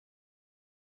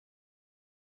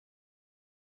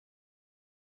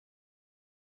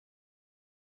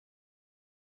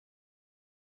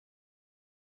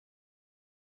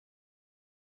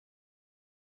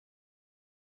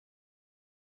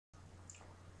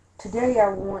Today I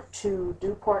want to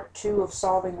do part 2 of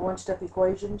solving one-step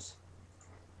equations.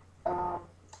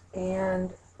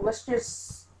 And let's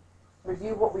just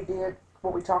review what we did,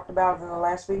 what we talked about in the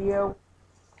last video.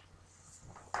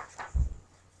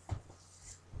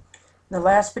 In the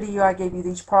last video I gave you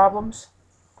these problems,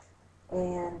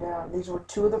 and these were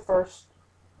 2 of the first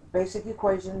basic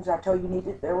equations. I told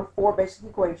you there were 4 basic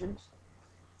equations.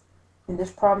 In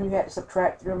this problem you had to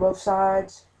subtract 3 on both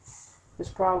sides. This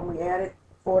problem we added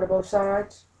 4 to both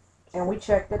sides, and we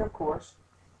checked it, of course.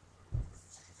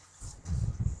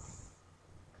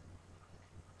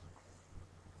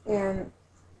 In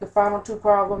the final 2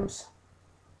 problems,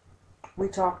 we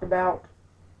talked about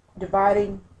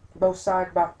dividing both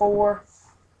sides by 4,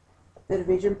 the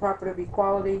division property of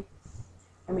equality,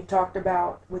 and we talked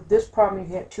about, with this problem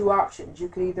you had 2 options. You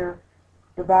could either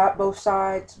divide both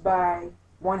sides by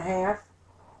 1/2,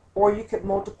 or you could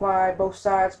multiply both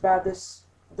sides by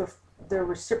the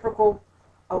reciprocal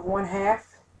of 1/2,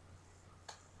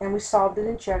 and we solved it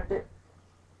and checked it.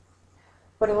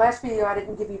 But in the last video I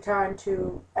didn't give you time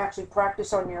to actually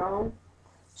practice on your own.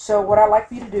 So what I'd like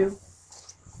for you to do,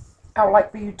 I would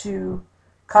like for you to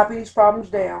copy these problems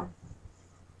down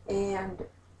and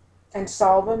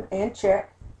solve them and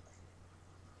check.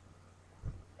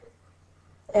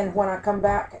 And when I come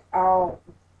back, I'll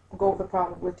go over the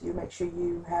problem with you, make sure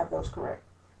you have those correct.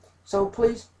 So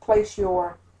please place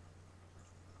your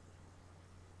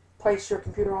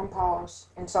computer on pause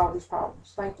and solve these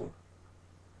problems. Thank you.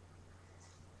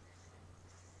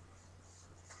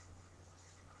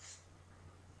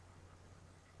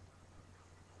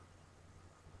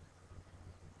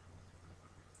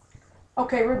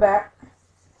 Okay, we're back.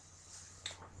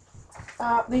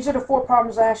 These are the 4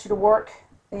 problems I asked you to work,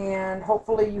 and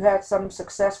hopefully you had some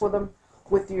success with them,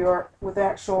 with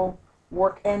actual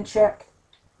work and check.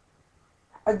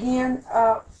 Again,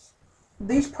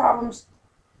 these problems,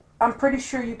 I'm pretty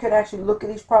sure you can actually look at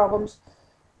these problems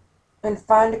and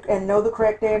find and know the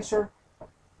correct answer.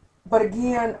 But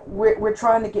again, we're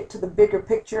trying to get to the bigger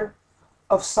picture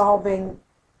of solving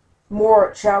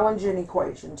more challenging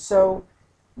equations. So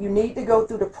you need to go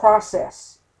through the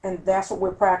process, and that's what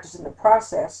we're practicing, the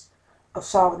process of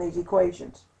solving these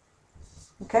equations.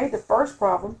 Okay, the first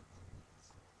problem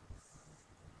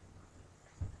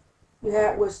you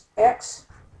had was x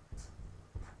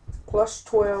plus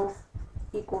 12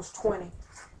 equals 20.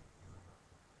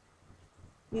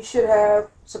 You should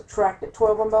have subtracted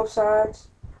 12 on both sides.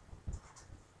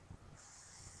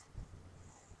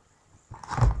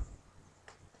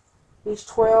 These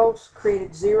 12s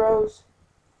created zeros,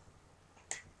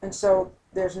 and so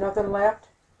there's nothing left,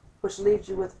 which leaves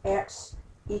you with x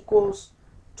equals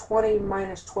 20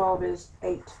 minus 12 is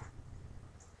 8.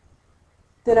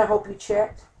 Then I hope you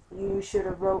checked. You should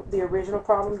have wrote the original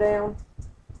problem down,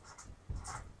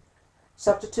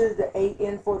 substituted the 8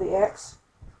 in for the x,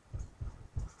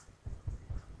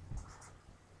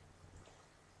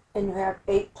 and you have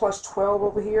 8 plus 12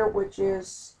 over here, which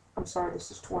is, I'm sorry, this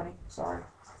is 20. Sorry,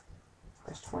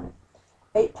 that's 20.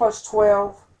 8 plus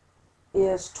 12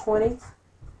 is 20,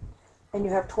 and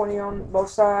you have 20 on both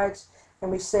sides.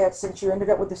 And we said, since you ended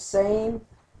up with the same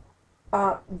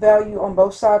value on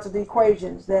both sides of the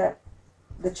equations, that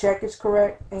the check is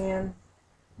correct and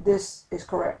this is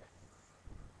correct.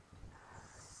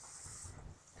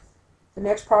 The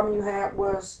next problem you had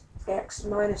was x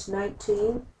minus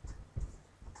 19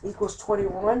 equals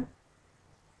 21.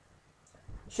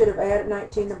 You should have added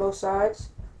 19 to both sides.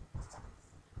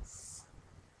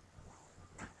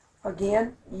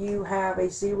 Again, you have a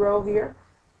 0 here.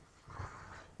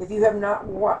 If you have not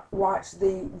watched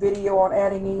the video on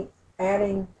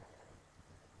adding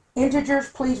integers,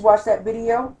 please watch that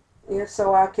video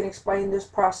so I can explain this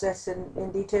process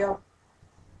in detail.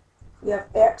 You have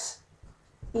x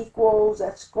equals,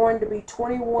 that's going to be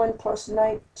 21 plus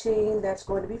 19, that's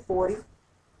going to be 40.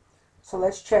 So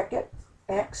let's check it.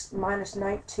 X minus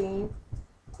 19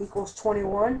 equals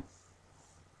 21.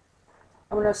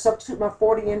 I'm going to substitute my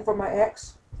 40 in for my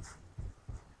x.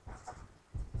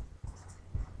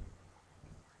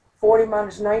 40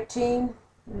 minus 19,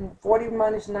 40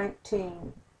 minus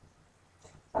 19.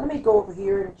 Now let me go over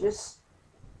here and just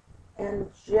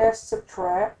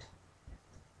subtract.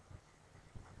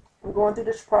 I'm going through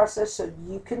this process so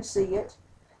you can see it.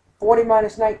 40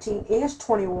 minus 19 is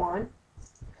 21.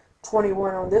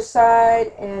 21 on this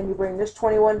side, and you bring this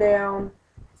 21 down.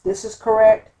 This is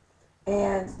correct,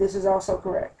 and this is also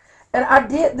correct. And I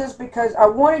did this because I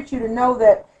wanted you to know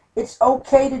that it's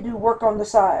okay to do work on the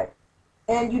side,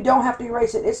 and you don't have to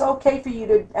erase it. It's okay for you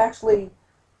to actually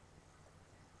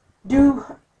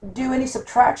do any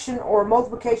subtraction or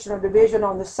multiplication or division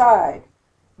on the side.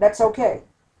 That's okay.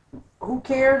 who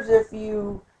cares if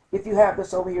you have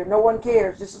this over here? No one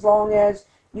cares, just as long as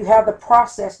you have the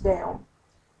process down.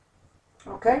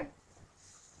 Okay?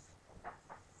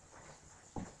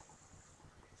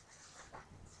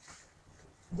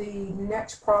 The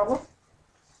next problem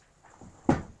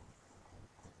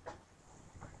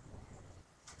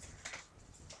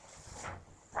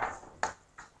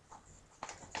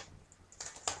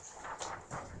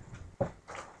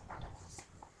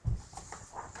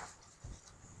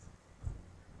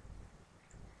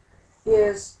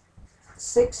is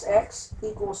 6x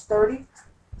equals 30.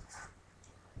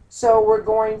 So we're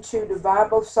going to divide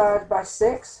both sides by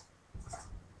 6.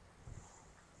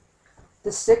 The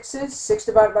 6's, 6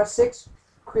 divided by 6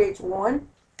 creates 1.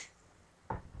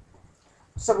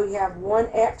 So we have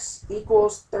 1x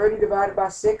equals 30 divided by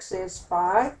 6 is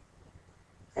 5.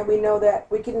 And we know that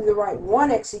we can either write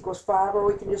 1x equals 5 or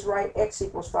we can just write x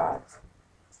equals 5.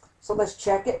 So let's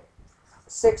check it.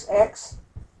 6x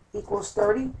equals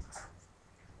 30.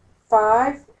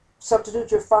 5,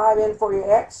 substitute your 5 in for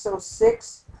your x, so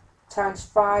 6 times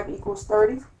 5 equals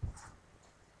 30.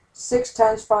 6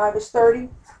 times 5 is 30.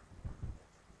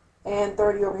 And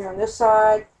 30 over here on this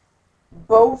side.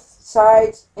 Both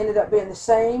sides ended up being the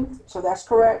same, so that's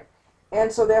correct.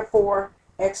 And so therefore,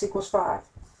 x equals 5.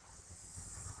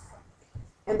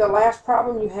 In the last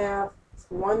problem, you have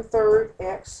 1/3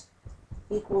 x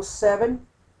equals 7.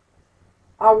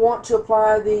 I want to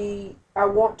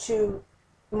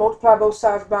multiply both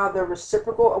sides by the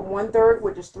reciprocal of 1/3,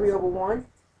 which is 3 over 1.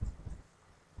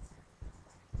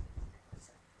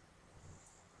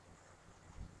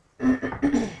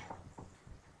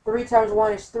 Three times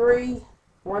 1 is 3.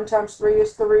 1 times 3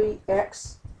 is 3.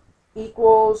 X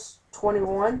equals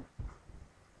 21.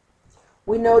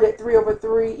 We know that 3 over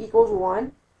 3 equals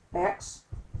 1. X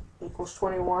equals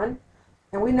 21.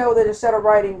 And we know that instead of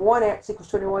writing 1x equals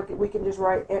 21, we can just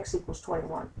write x equals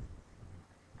 21.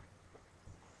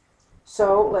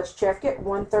 So let's check it.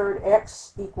 1/3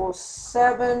 x equals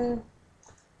 7.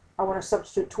 I want to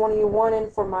substitute 21 in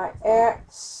for my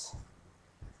x.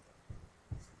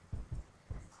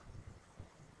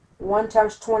 1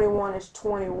 times 21 is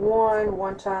 21.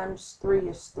 1 times 3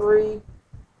 is 3.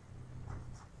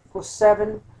 Equals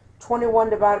 7. 21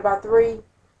 divided by 3,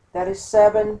 that is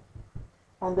 7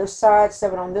 on this side,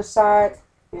 7 on this side.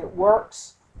 It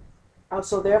works. And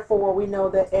so therefore, we know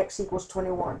that x equals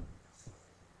 21.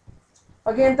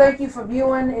 Again, thank you for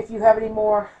viewing. If you have any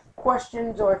more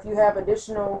questions or if you have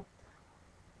additional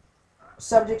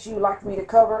subjects you'd like me to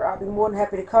cover, I'll be more than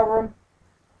happy to cover them.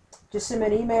 Just send me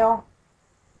an email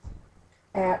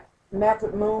at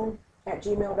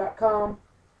mathwithmoon@gmail.com,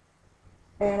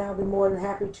 and I'll be more than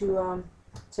happy to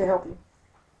help you.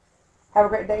 Have a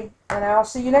great day, and I'll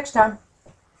see you next time.